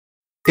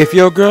If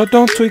your girl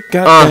don't tweak,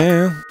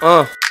 goddamn.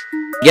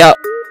 Yup,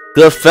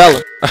 good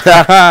fella.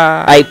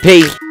 AP,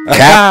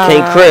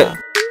 King Crip.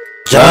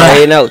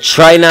 You know,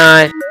 Trey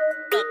 9.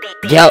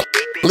 Yup,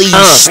 please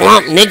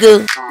slump,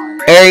 nigga.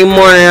 Every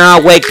morning I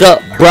wake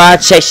up, bro, I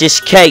chase this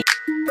cake.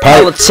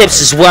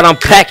 Politics is what I'm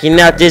packing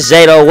out this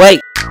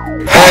 808.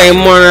 Every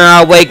morning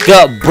I wake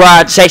up, bro,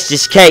 I chase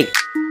this cake.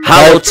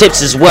 Hollow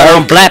tips is what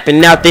I'm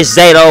blapping out this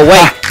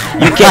 808.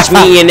 You catch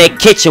me in that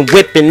kitchen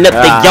whipping up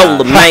the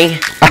Yola, man.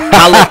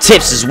 Hollow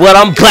tips is what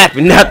I'm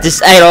blapping out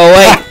this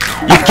 808.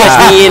 You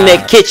catch me in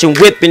that kitchen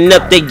whipping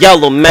up the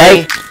Yola,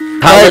 man.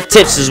 Hollow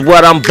tips is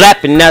what I'm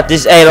blapping out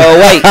this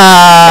 808.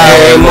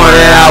 Every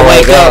morning I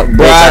wake up,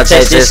 bro, I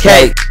chase this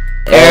cake.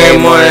 Every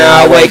morning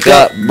I wake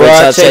up, bro,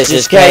 I chase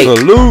this cake.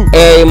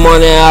 Every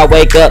morning I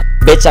wake up,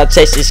 bitch, I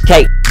chase this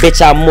cake. Bitch,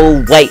 I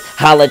move weight.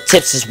 Holla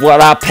tips is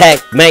what I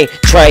pack, man.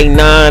 Trey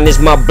 9 is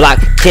my block.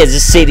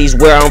 Kansas City's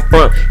where I'm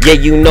from. Yeah,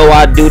 you know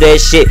I do that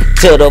shit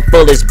till the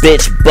fullest,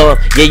 bitch, bump.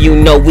 Yeah, you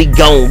know we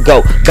gon'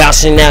 go.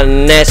 Bouncing out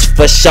and that's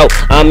for sure.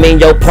 I'm in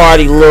your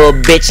party, little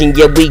bitch, and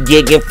yeah, we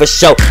gigging for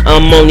sure.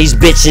 I'm on these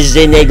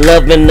bitches and they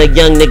loving the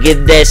young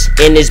nigga that's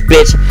in this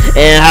bitch.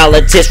 And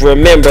holla tips,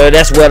 remember,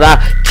 that's what I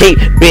keep,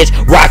 bitch.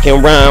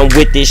 Rocking around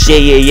with this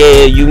shit,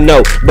 yeah, you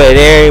know. But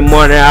every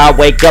morning I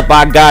wake up,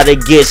 I gotta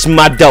get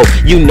my dough.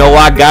 You know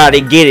I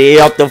gotta get it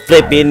off the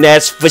flipping,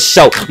 that's for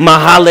sure. My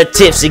holla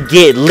tips to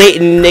get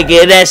lit,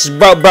 nigga, that's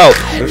bro.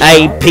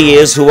 AP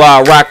is who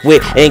I rock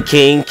with, and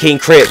King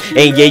Crip.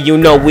 And yeah, you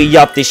know we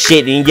off the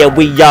shit, and yeah,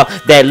 we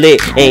off that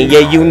lit. And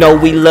yeah, you know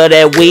we love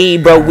that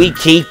weed, bro, we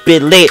keep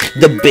it lit.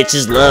 The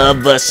bitches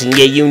love us, and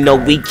yeah, you know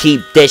we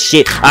keep that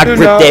shit. I grip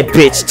that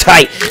bitch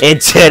tight and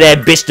tell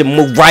that bitch to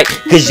move right,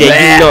 cause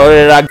yeah, you know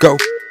that I go.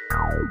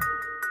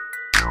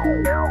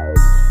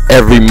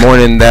 Every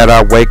morning that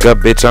I wake up,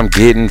 bitch, I'm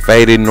getting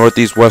faded.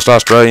 Northeast, West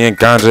Australian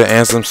ganja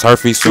and some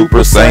surfy Super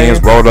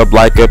Saiyans. Rolled up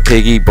like a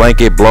piggy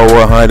blanket, blow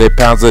 100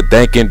 pounds of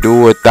dank and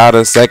do without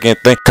a second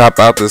think. Cop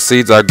out the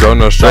seeds, I grow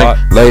no strength.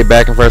 Lay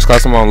back in first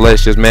class, I'm on lit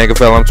shit. Man,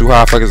 fell, I'm too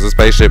high, fuck is a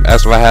spaceship.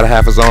 Asked if I had a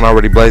half a zone,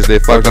 already blazed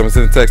it. Fucked up and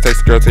sent a text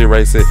the girl to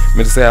erase it.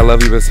 Meant to say I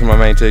love you, but it's my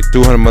main chick.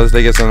 200 Mother's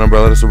Day, gets an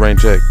umbrella, that's a rain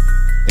check.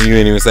 And you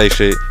ain't even say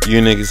shit.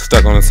 You niggas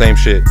stuck on the same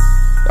shit.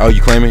 Oh,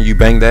 you claiming you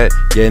bang that?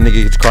 Yeah, nigga,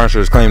 get your car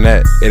insurance, claim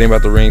that. It ain't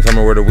about the ring, tell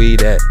me where the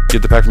weed at.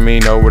 Get the pack from me,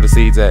 know where the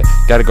seeds at.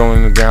 Gotta go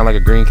in the ground like a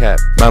green cap.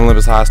 Mount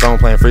Olympus high, stone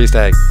playing freeze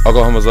tag.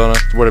 Oklahoma Zona,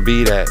 where the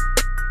beat at.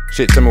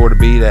 Shit, tell me where the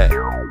beat at.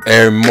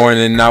 Every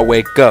morning I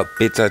wake up,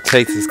 bitch, I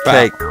chase this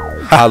cake.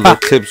 Hollow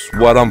tips,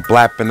 what I'm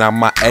blapping out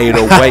my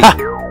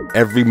 808.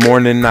 Every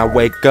morning I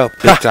wake up,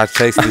 bitch, I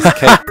chase this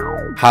cake.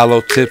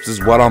 Hollow tips is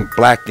what I'm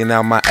blacking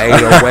out my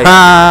 808.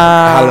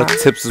 Hollow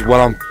tips is what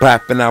I'm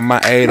blapping out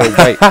my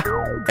 808.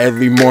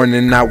 Every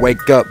morning I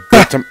wake up,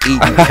 bitch, I'm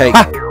eating cake.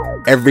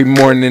 Every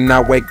morning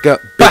I wake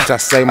up, bitch, I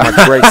say my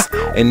grace.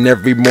 And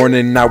every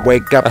morning I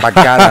wake up, I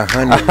got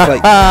 100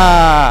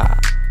 plates.